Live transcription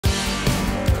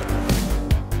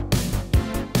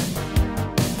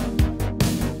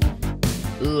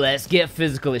Let's get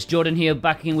physical. It's Jordan here,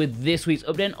 back in with this week's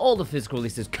update and all the physical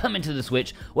releases coming to the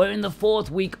Switch. We're in the 4th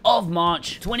week of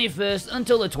March, 21st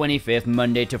until the 25th,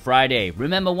 Monday to Friday.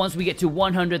 Remember, once we get to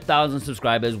 100,000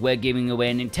 subscribers, we're giving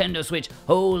away a Nintendo Switch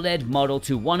OLED model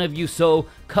to one of you, so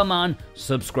come on,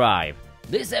 subscribe.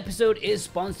 This episode is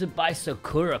sponsored by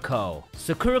Sakuraco.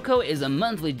 Sakuraco is a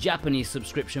monthly Japanese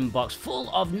subscription box full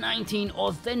of 19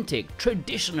 authentic,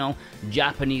 traditional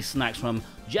Japanese snacks from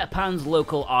Japan's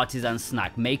local artisan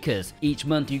snack makers. Each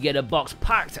month you get a box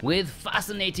packed with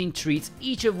fascinating treats,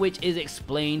 each of which is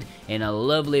explained in a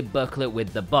lovely booklet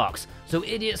with the box, so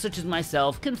idiots such as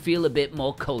myself can feel a bit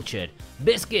more cultured.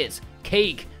 Biscuits,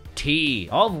 cake, tea,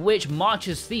 of which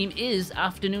March's theme is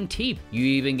afternoon tea. You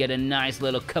even get a nice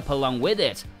little cup along with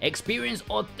it. Experience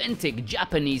authentic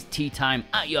Japanese tea time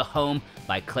at your home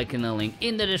by clicking the link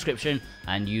in the description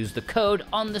and use the code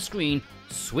on the screen,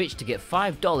 SWITCH, to get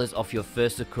 $5 off your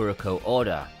first Sakuraco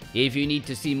order. If you need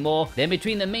to see more, then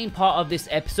between the main part of this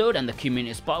episode and the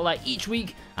community spotlight each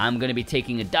week, I'm going to be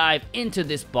taking a dive into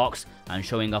this box and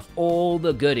showing off all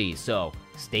the goodies, so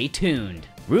stay tuned.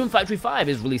 Rune Factory 5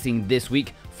 is releasing this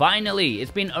week. Finally,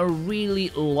 it's been a really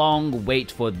long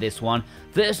wait for this one.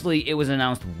 Firstly, it was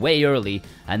announced way early,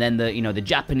 and then the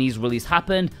Japanese release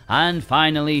happened, and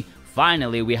finally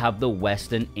we have the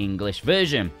Western English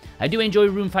version. I do enjoy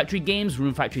Rune Factory games.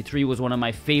 Rune Factory 3 was one of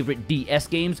my favorite DS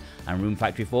games, and Rune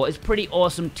Factory 4 is pretty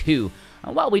awesome too.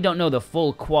 And while we don't know the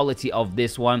full quality of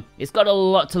this one, it's got a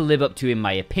lot to live up to in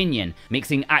my opinion.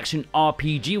 Mixing action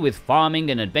RPG with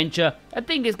farming and adventure, I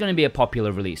think it's going to be a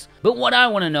popular release. But what I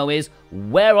want to know is,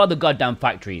 where are the goddamn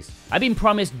factories? I've been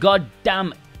promised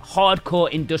goddamn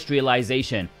hardcore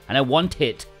industrialization, and I want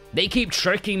it. They keep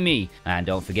tricking me. And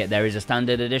don't forget, there is a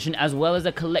standard edition as well as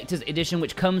a collector's edition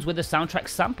which comes with a soundtrack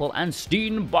sample and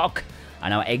Steenbok.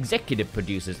 And our executive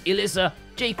producers Elissa,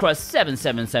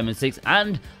 JCross7776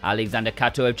 and Alexander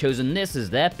Kato have chosen this as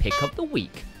their pick of the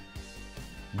week.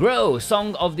 Grow,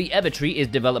 Song of the Evertree is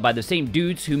developed by the same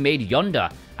dudes who made Yonder.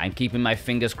 I'm keeping my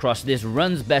fingers crossed this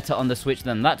runs better on the Switch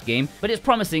than that game, but it's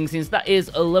promising since that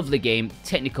is a lovely game,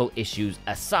 technical issues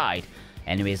aside.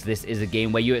 Anyways, this is a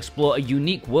game where you explore a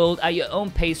unique world at your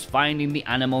own pace, finding the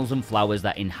animals and flowers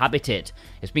that inhabit it.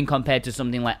 It's been compared to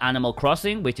something like Animal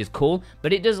Crossing, which is cool,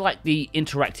 but it does lack the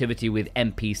interactivity with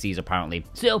NPCs apparently.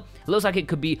 Still, it looks like it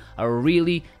could be a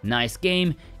really nice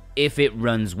game if it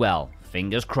runs well.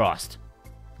 Fingers crossed.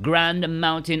 Grand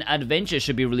Mountain Adventure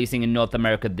should be releasing in North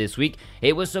America this week.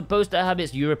 It was supposed to have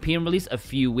its European release a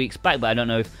few weeks back, but I don't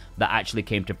know if that actually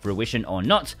came to fruition or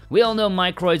not. We all know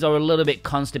Microids are a little bit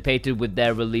constipated with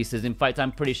their releases. In fact,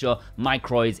 I'm pretty sure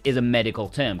Microids is a medical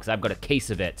term because I've got a case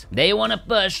of it. They want to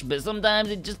push, but sometimes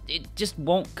it just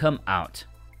won't come out.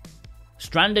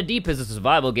 Stranded Deep is a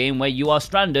survival game where you are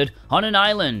stranded on an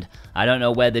island. I don't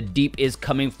know where the deep is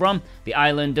coming from. The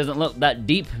island doesn't look that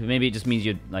deep. Maybe it just means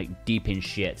you're like deep in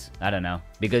shit. I don't know.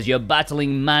 Because you're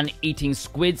battling man-eating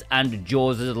squids and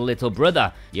Jaws' little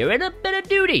brother. You're in a bit of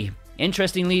duty.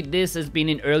 Interestingly, this has been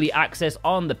in early access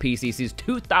on the PC since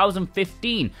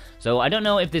 2015. So I don't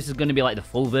know if this is going to be like the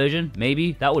full version.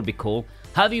 Maybe. That would be cool.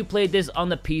 Have you played this on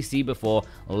the PC before?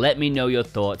 Let me know your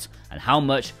thoughts, and how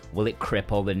much will it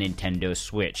cripple the Nintendo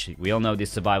Switch? We all know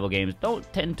these survival games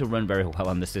don't tend to run very well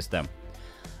on the system.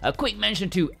 A quick mention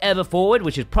to Everforward,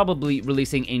 which is probably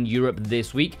releasing in Europe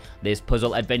this week. This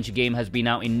puzzle adventure game has been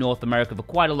out in North America for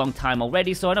quite a long time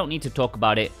already, so I don't need to talk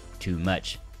about it too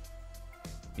much.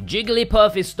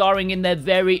 Jigglypuff is starring in their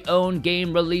very own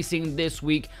game releasing this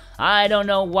week. I don't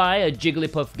know why a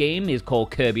Jigglypuff game is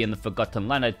called Kirby and the Forgotten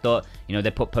Land. I thought,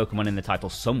 they put Pokemon in the title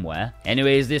somewhere.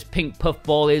 Anyways, this pink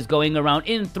puffball is going around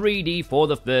in 3D for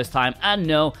the first time, and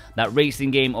no, that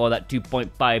racing game or that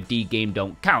 2.5D game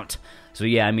don't count. So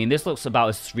yeah, I mean, this looks about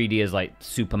as 3D as like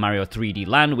Super Mario 3D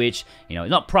Land, which,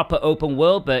 not proper open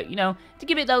world, but, to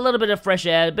give it a little bit of fresh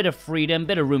air, a bit of freedom, a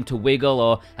bit of room to wiggle,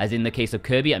 or as in the case of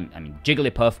Kirby, I mean,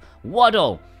 Jigglypuff,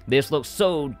 waddle. This looks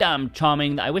so damn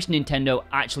charming that I wish Nintendo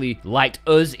actually liked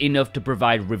us enough to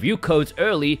provide review codes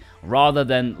early rather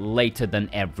than later than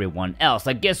everyone else.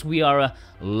 I guess we are a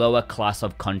lower class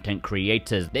of content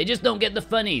creators. They just don't get the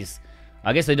funnies.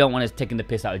 I guess they don't want us taking the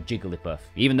piss out of Jigglypuff,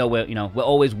 even though we're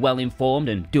always well informed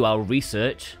and do our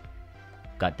research.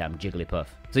 Goddamn Jigglypuff.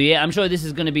 So yeah, I'm sure this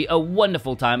is going to be a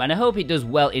wonderful time, and I hope it does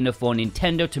well enough for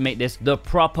Nintendo to make this the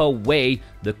proper way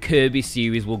the Kirby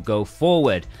series will go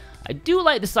forward. I do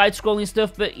like the side-scrolling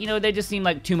stuff, but they just seem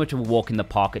like too much of a walk in the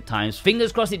park at times.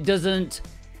 Fingers crossed it doesn't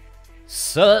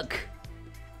suck.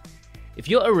 If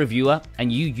you're a reviewer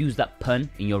and you use that pun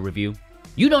in your review,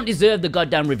 you don't deserve the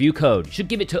goddamn review code. You should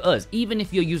give it to us, even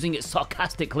if you're using it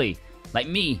sarcastically, like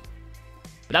me.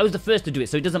 But I was the first to do it,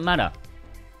 so it doesn't matter.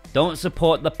 Don't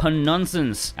support the pun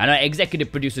nonsense. And our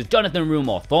executive producers Jonathan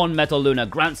Rumor, Thorn Metal Luna,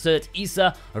 Grant Sert,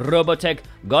 Issa, Robotech,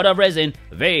 God of Resin,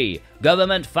 Vey,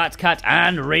 Government, Fat Cat,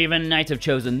 and Raven Knight have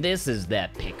chosen this as their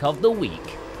pick of the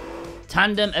week.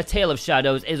 Tandem, A Tale of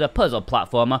Shadows is a puzzle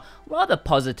platformer, rather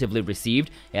positively received.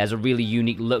 It has a really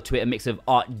unique look to it, a mix of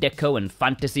art deco and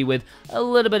fantasy with a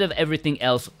little bit of everything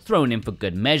else thrown in for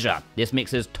good measure. This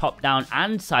mixes top-down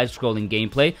and side-scrolling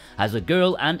gameplay as a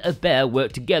girl and a bear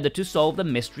work together to solve the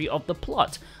mystery of the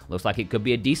plot. Looks like it could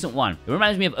be a decent one. It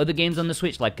reminds me of other games on the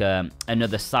Switch, like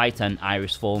Another Sight and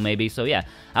Iris Fall maybe, so yeah.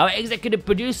 Our executive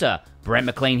producer, Brent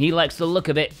McLean, he likes the look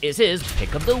of it. It's his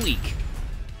pick of the week.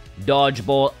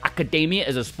 Dodgeball Academia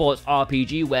is a sports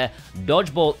RPG where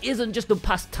dodgeball isn't just a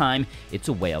pastime, it's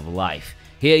a way of life.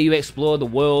 Here you explore the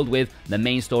world with the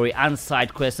main story and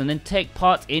side quests and then take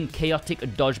part in chaotic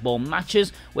dodgeball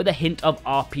matches with a hint of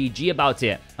RPG about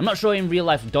it. I'm not sure in real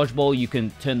life dodgeball you can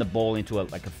turn the ball into a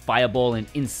fireball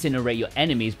and incinerate your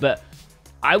enemies, but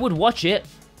I would watch it.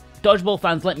 Dodgeball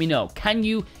fans, let me know, can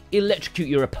you electrocute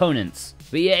your opponents?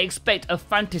 But yeah, expect a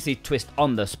fantasy twist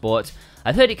on the sport.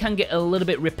 I've heard it can get a little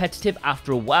bit repetitive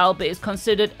after a while, but it's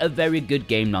considered a very good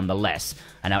game nonetheless.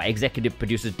 And our executive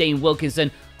producer Dane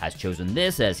Wilkinson has chosen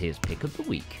this as his pick of the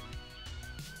week.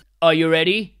 Are you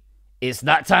ready? It's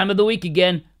that time of the week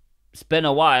again. It's been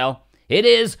a while. It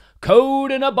is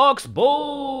Code in a Box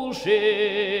bullshit.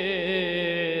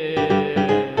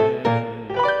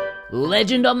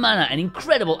 Legend of Mana, an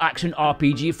incredible action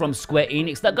RPG from Square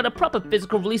Enix that got a proper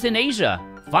physical release in Asia.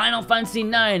 Final Fantasy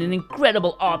IX, an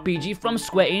incredible RPG from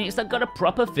Square Enix that got a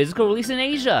proper physical release in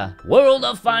Asia. World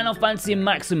of Final Fantasy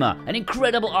Maxima, an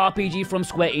incredible RPG from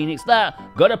Square Enix that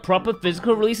got a proper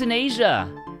physical release in Asia.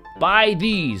 Buy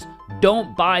these,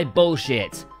 don't buy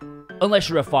bullshit. Unless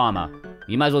you're a farmer.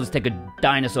 You might as well just take a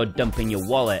dinosaur dump in your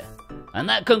wallet. And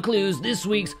that concludes this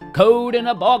week's Code in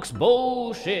a Box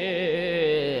bullshit.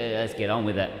 Let's get on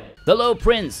with it. The Low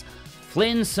Prince.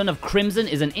 Flynn, Son of Crimson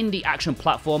is an indie action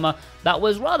platformer that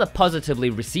was rather positively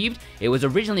received. It was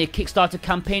originally a Kickstarter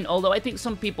campaign, although I think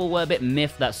some people were a bit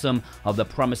miffed that some of the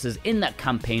promises in that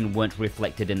campaign weren't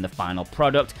reflected in the final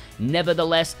product.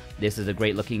 Nevertheless, this is a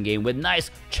great looking game with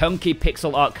nice chunky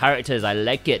pixel art characters. I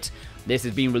like it. This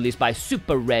is being released by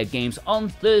Super Rare Games on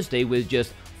Thursday with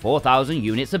just 4,000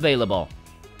 units available.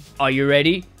 Are you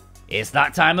ready? It's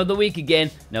that time of the week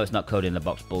again. No, it's not Code in the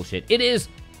Box bullshit. It is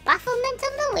Bafflement of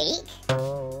the Week.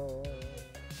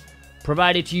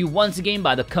 Provided to you once again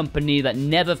by the company that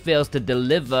never fails to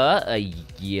deliver a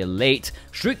year late.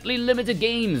 Strictly Limited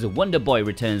Games, Wonder Boy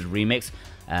Returns Remix.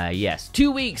 Yes,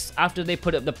 2 weeks after they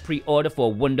put up the pre-order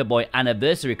for Wonder Boy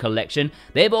Anniversary Collection,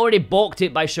 they've already balked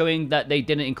it by showing that they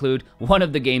didn't include one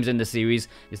of the games in the series.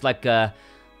 It's like, oh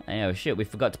shit, we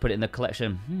forgot to put it in the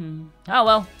collection. Oh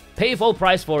well, pay full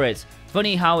price for it.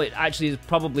 Funny how it actually is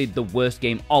probably the worst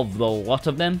game of the lot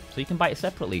of them, so you can buy it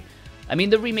separately. I mean,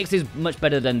 the remix is much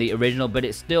better than the original, but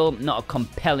it's still not a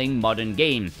compelling modern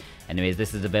game. Anyways,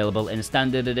 this is available in a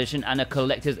standard edition and a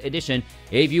collector's edition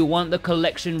if you want the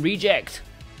collection reject.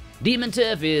 Demon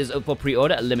Turf is up for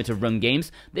pre-order at Limited Run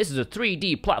Games. This is a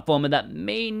 3D platformer that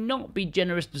may not be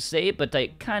generous to say, but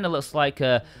it kind of looks like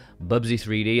a Bubsy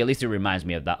 3D, at least it reminds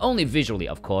me of that. Only visually,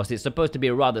 of course. It's supposed to be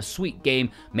a rather sweet game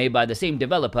made by the same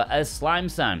developer as Slime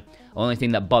San. Only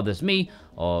thing that bothers me,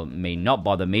 or may not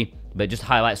bother me, but just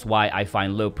highlights why I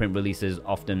find low print releases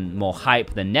often more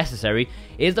hype than necessary,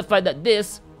 is the fact that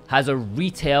this has a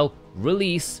retail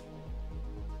release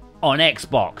on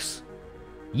Xbox.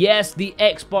 Yes, the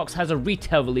Xbox has a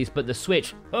retail release, but the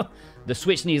Switch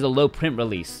needs a low print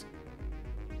release.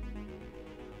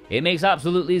 It makes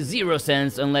absolutely zero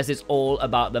sense unless it's all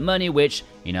about the money, which,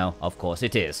 you know, of course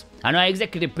it is. And our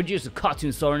executive producer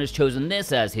Cartoon Soren has chosen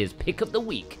this as his pick of the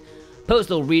week.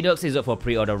 Postal Redux is up for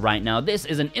pre-order right now. This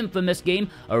is an infamous game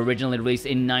originally released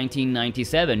in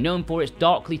 1997, known for its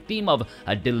darkly theme of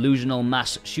a delusional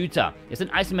mass shooter. It's an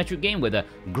isometric game with a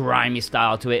grimy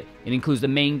style to it. It includes the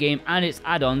main game and its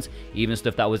add-ons, even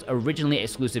stuff that was originally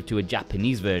exclusive to a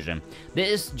Japanese version.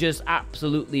 This just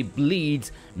absolutely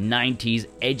bleeds 90s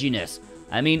edginess.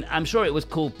 I mean, I'm sure it was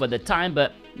cool for the time,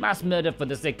 but mass murder for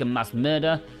the sake of mass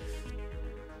murder?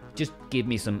 Just give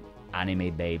me some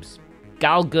anime babes.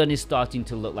 Galgun is starting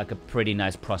to look like a pretty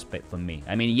nice prospect for me.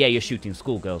 I mean, yeah, you're shooting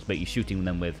schoolgirls, but you're shooting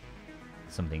them with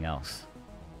something else.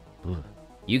 Ugh.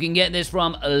 You can get this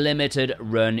from Limited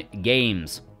Run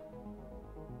Games.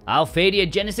 Alphadia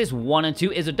Genesis 1 and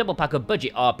 2 is a double pack of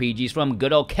budget RPGs from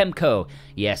good old Kemco.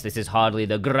 Yes, this is hardly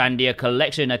the grandeur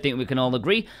collection, I think we can all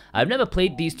agree. I've never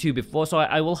played these two before, so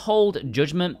I will hold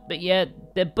judgment, but yeah,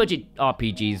 they're budget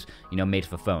RPGs, you know, made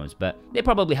for phones, but they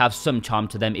probably have some charm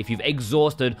to them if you've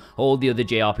exhausted all the other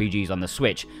JRPGs on the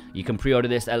Switch. You can pre-order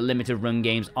this at Limited Run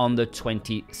Games on the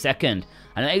 22nd,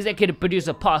 and executive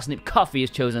producer Parsnip Coffee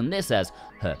has chosen this as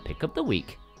her pick of the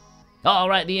week.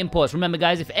 Alright, the imports. Remember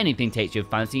guys, if anything takes your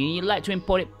fancy and you'd like to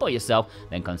import it for yourself,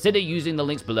 then consider using the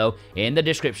links below in the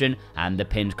description and the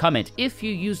pinned comment. If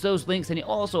you use those links, then it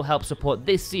also helps support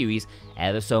this series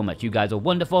ever so much. You guys are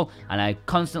wonderful, and I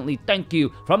constantly thank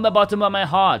you from the bottom of my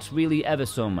heart, really ever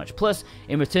so much. Plus,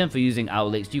 in return for using our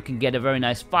links, you can get a very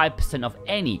nice 5% off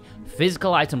any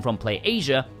physical item from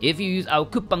PlayAsia if you use our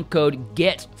coupon code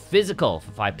GETPhysical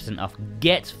for 5% off.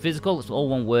 GETPhysical, it's all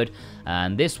one word,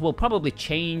 and this will probably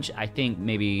change, I think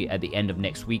maybe at the end of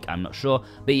next week, I'm not sure,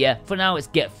 but yeah, for now it's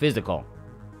GetPhysical.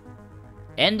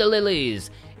 And the Lilies.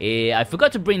 I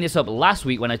forgot to bring this up last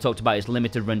week when I talked about its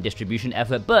limited run distribution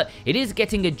effort, but it is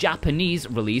getting a Japanese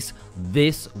release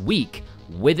this week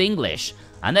with English.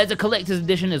 And there's a collector's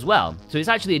edition as well, so it's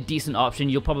actually a decent option.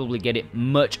 You'll probably get it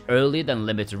much earlier than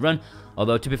limited run,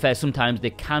 although to be fair, sometimes they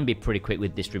can be pretty quick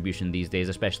with distribution these days,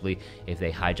 especially if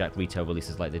they hijack retail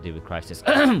releases like they did with Crisis.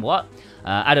 What?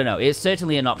 I don't know, it's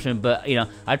certainly an option, but you know,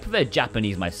 I'd prefer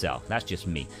Japanese myself, that's just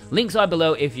me. Links are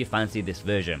below if you fancy this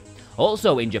version.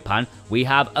 Also in Japan, we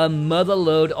have a mother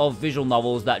load of visual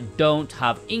novels that don't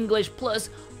have English, plus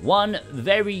one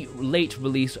very late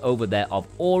release over there of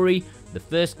Ori, the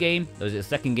first game, or is it the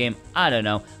second game? I don't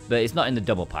know, but it's not in the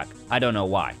double pack. I don't know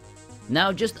why.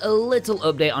 Now, just a little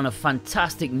update on a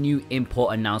fantastic new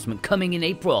import announcement coming in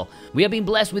April. We have been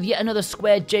blessed with yet another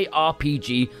Square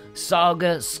JRPG.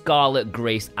 SaGa Scarlet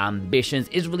Grace Ambitions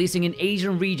is releasing in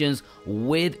Asian regions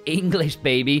with English,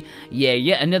 baby. Yeah,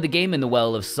 yet another game in the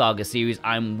world of SaGa series.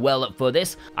 I'm well up for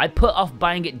this. I put off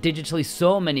buying it digitally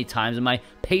so many times and my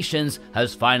patience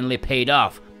has finally paid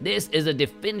off. This is a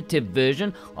definitive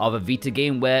version of a Vita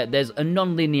game where there's a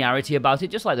non-linearity about it,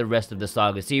 just like the rest of the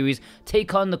SaGa series.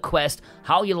 Take on the quest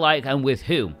how you like and with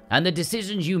who, and the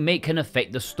decisions you make can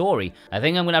affect the story. I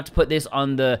think I'm gonna have to put this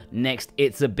on the next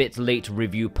It's a Bit Late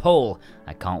review poll.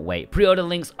 I can't wait. Pre-order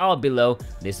links are below.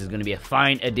 This is gonna be a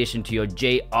fine addition to your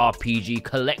JRPG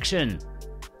collection.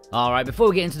 Alright, before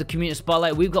we get into the community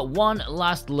spotlight, we've got one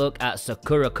last look at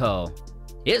Sakuraco.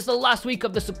 It's the last week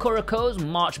of the Sakuraco's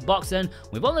March box, and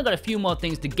we've only got a few more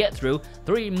things to get through.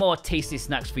 3 more tasty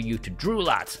snacks for you to drool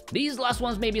at. These last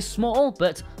ones may be small,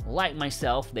 but like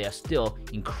myself, they are still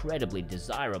incredibly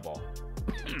desirable.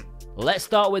 Let's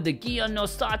start with the Gion no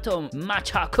Sato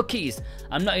matcha cookies.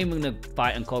 I'm not even gonna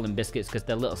fight and call them biscuits because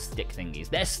they're little stick thingies.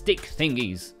 They're stick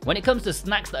thingies. When it comes to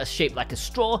snacks that are shaped like a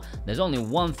straw, there's only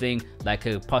one thing that I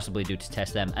could possibly do to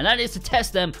test them, and that is to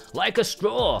test them like a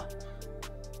straw.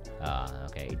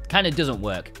 Okay, it kind of doesn't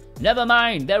work. Never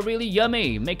mind, they're really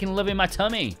yummy, making love in my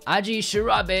tummy. Aji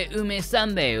shirabe ume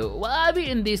sanbe. Well, I've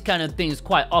eaten these kind of things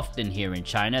quite often here in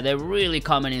China. They're really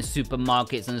common in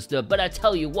supermarkets and stuff, but I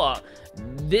tell you what,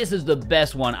 this is the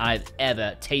best one I've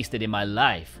ever tasted in my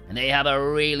life. And they have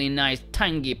a really nice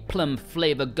tangy plum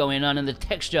flavor going on, and the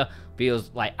texture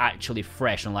feels like actually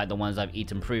fresh, unlike the ones I've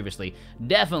eaten previously.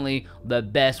 Definitely the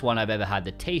best one I've ever had.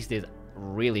 The taste is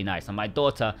really nice, and my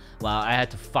daughter, well, I had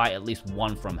to fight at least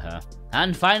one from her.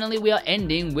 And finally, we are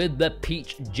ending with the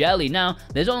peach jelly. Now,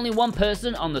 there's only one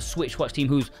person on the SwitchWatch team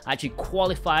who's actually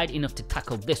qualified enough to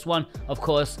tackle this one. Of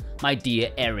course, my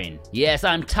dear Erin. Yes,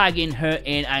 I'm tagging her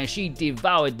in, and she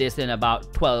devoured this in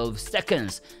about 12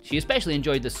 seconds. She especially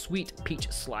enjoyed the sweet peach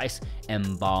slice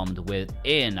embalmed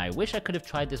within. I wish I could have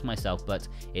tried this myself, but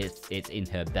it's in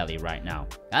her belly right now.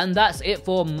 And that's it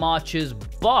for March's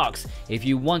box. If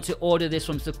you want to order this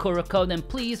from Sakuraco, then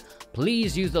please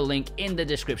use the link in the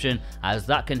description, as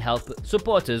that can help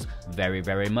supporters very,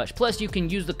 very much. Plus, you can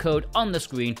use the code on the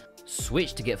screen,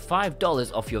 SWITCH, to get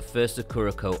 $5 off your first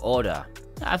Sakuraco order.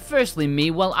 Firstly,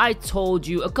 well, I told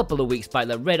you a couple of weeks back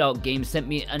that Redux Games sent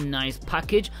me a nice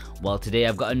package. Well, today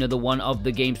I've got another one of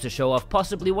the games to show off,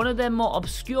 possibly one of their more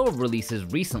obscure releases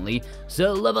recently,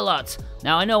 so Lovelot.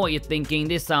 Now, I know what you're thinking,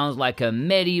 this sounds like a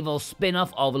medieval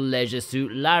spin-off of Leisure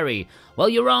Suit Larry. Well,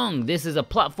 you're wrong. This is a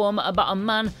platformer about a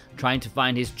man trying to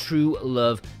find his true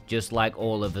love, just like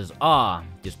all of us are.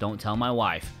 Just don't tell my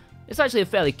wife. It's actually a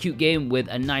fairly cute game with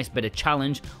a nice bit of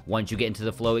challenge. Once you get into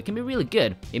the flow, it can be really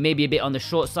good. It may be a bit on the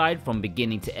short side from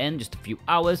beginning to end, just a few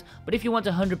hours, but if you want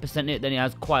to 100% it, then it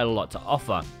has quite a lot to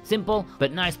offer. Simple,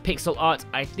 but nice pixel art.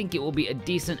 I think it will be a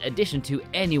decent addition to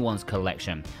anyone's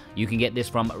collection. You can get this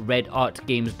from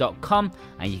redartgames.com,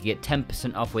 and you can get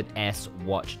 10% off with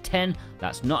SwitchWatch10.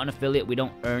 That's not an affiliate, we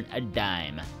don't earn a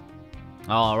dime.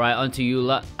 Alright, on to you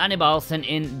lot. Annibal sent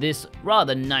in this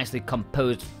rather nicely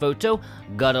composed photo.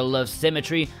 Gotta love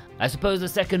symmetry. I suppose the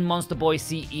second Monster Boy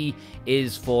CE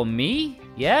is for me?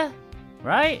 Yeah?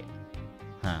 Right?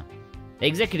 Huh.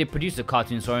 Executive producer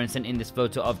Cartoon Soren sent in this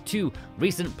photo of two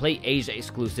recent Play Asia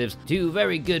exclusives, two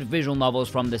very good visual novels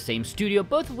from the same studio,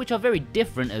 both of which are very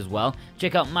different as well.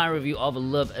 Check out my review of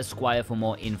Love Esquire for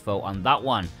more info on that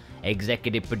one.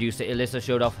 Executive producer Elissa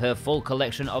showed off her full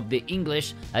collection of the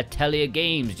English Atelier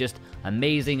games. Just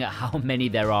amazing at how many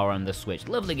there are on the Switch.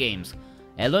 Lovely games.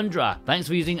 Elundra, thanks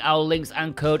for using our links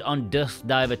and code on Dusk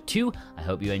Diver 2. I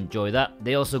hope you enjoy that.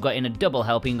 They also got in a double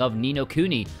helping of Ni no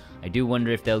Kuni. I do wonder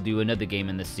if they'll do another game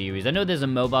in the series. I know there's a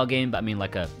mobile game, but I mean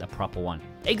like a proper one.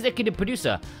 Executive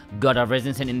producer God of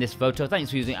Resin sent in this photo.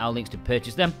 Thanks for using our links to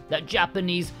purchase them. That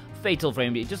Japanese Fatal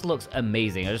Frame, it just looks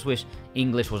amazing. I just wish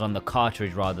English was on the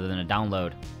cartridge rather than a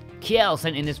download. Kiel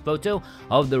sent in this photo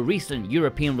of the recent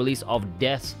European release of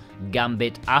Death's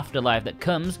Gambit Afterlife that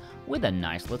comes with a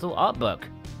nice little art book.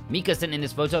 Mika sent in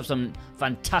this photo of some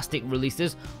fantastic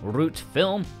releases. Root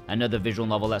Film, another visual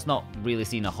novel that's not really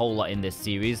seen a whole lot in this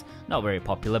series. Not very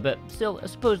popular, but still a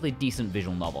supposedly decent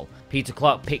visual novel. Peter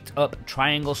Clark picked up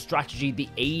Triangle Strategy, the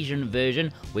Asian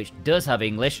version, which does have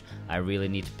English. I really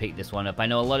need to pick this one up. I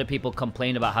know a lot of people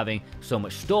complain about having so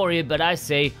much story, but I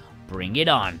say, bring it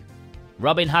on.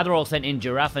 Robin Hatherall sent in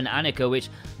Giraffe and Annika, which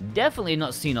definitely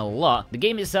not seen a lot. The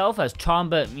game itself has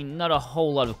charm, but not a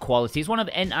whole lot of quality. It's one of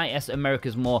NIS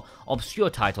America's more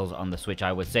obscure titles on the Switch,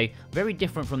 I would say. Very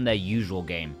different from their usual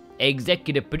game.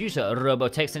 Executive producer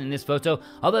Robotech sent in this photo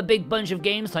of a big bunch of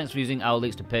games. Thanks for using our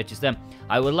links to purchase them.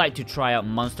 I would like to try out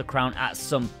Monster Crown at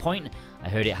some point. I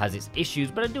heard it has its issues,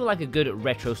 but I do like a good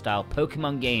retro-style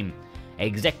Pokemon game.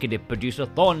 Executive producer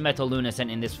Thorn Metal Luna sent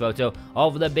in this photo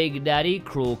of the Big Daddy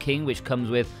Cruel King, which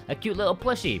comes with a cute little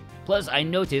plushie. Plus, I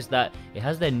noticed that it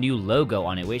has their new logo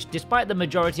on it, which, despite the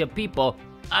majority of people,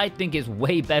 I think is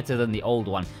way better than the old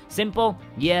one. Simple,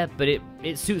 yeah, but it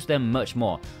suits them much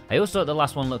more. I also thought the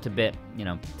last one looked a bit,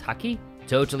 tacky.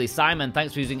 Totally Simon,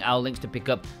 thanks for using our links to pick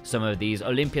up some of these.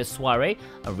 Olympia Soiree,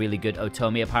 a really good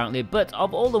Otomi apparently, but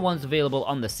of all the ones available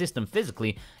on the system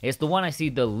physically, it's the one I see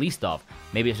the least of.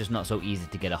 Maybe it's just not so easy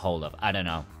to get a hold of, I don't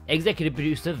know. Executive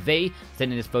producer Vei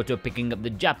sent in this photo picking up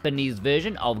the Japanese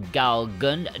version of Gal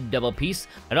Gund Double Piece.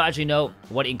 I don't actually know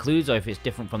what it includes or if it's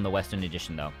different from the Western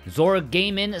edition though. Zora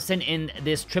Gaming sent in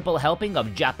this triple helping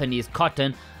of Japanese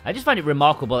cotton. I just find it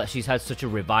remarkable that she's had such a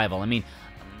revival. I mean,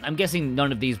 I'm guessing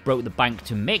none of these broke the bank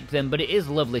to make them, but it is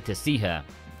lovely to see her.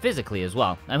 Physically as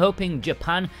well. I'm hoping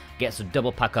Japan gets a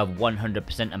double pack of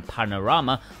 100% and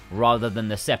Panorama rather than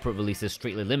the separate releases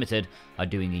Strictly Limited are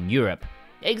doing in Europe.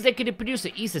 Executive producer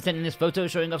Issa sent in this photo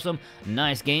showing off some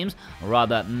nice games.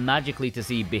 Rather magically to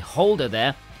see Beholder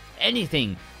there.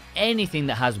 Anything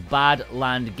that has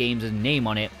Badland Games' name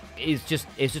on it is just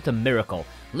a miracle.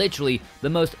 Literally the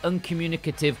most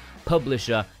uncommunicative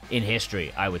publisher in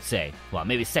history, I would say. Well,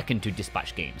 maybe second to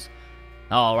Dispatch Games.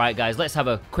 Alright guys, let's have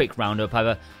a quick roundup.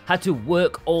 I've had to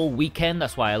work all weekend,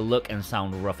 that's why I look and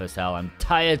sound rough as hell. I'm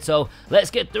tired, so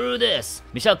let's get through this.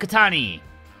 Michelle Katani.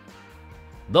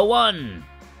 The One.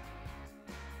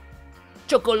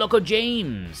 Choco Loco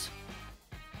James.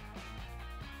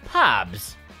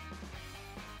 Pabs.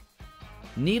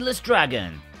 Needless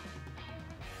Dragon.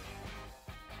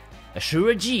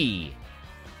 Ashura G.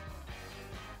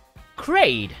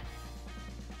 Kraid.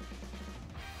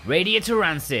 Radiator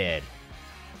Rancid.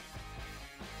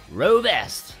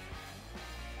 Rovest.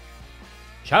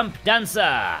 Chump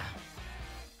Dancer.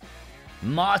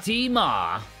 Marty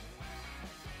Ma.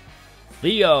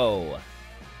 Theo.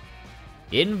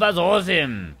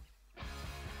 Invasorzim.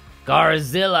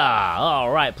 Garzilla.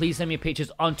 Alright, please send me pictures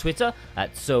on Twitter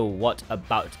at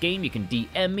SoWhatAboutGame. You can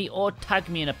DM me or tag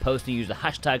me in a post and use the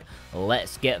hashtag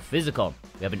Let'sGetPhysical.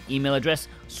 We have an email address,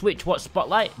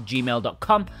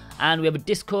 switchwatchspotlight@gmail.com, and we have a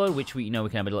Discord, which we can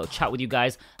have a little chat with you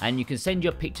guys, and you can send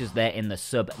your pictures there in the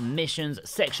submissions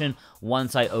section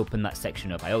once I open that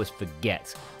section up. I always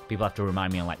forget. People have to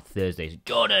remind me on like Thursdays.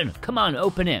 Jordan, come on,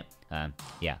 open it.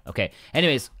 Yeah, okay.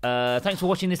 Anyways, thanks for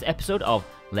watching this episode of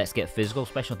Let's Get Physical.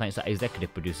 Special thanks to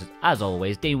executive producers, as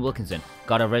always, Dane Wilkinson,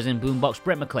 God of Resin Boombox,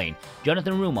 Brett McLean,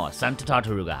 Jonathan Rumor, Santa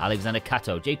Tartaruga, Alexander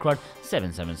Cato, J Crod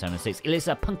 7776,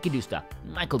 Elisa Punkidusta,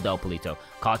 Michael Del Polito,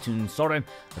 Cartoon Soren,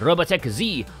 Robotech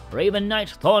Z, Raven Knight,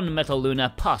 Thorn Metal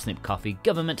Luna, Parsnip Coffee,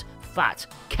 Government, Fat,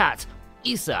 Cat,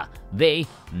 Issa, They,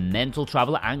 Mental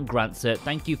Traveler, and Grant Sir.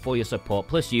 Thank you for your support.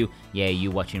 Plus you, yeah,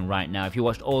 you watching right now. If you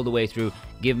watched all the way through,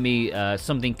 give me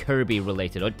something Kirby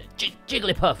related, or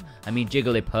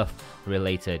Jigglypuff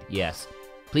related, yes.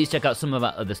 Please check out some of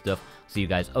our other stuff. See you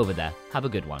guys over there. Have a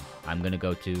good one. I'm gonna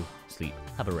go to sleep.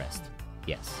 Have a rest.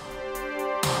 Yes.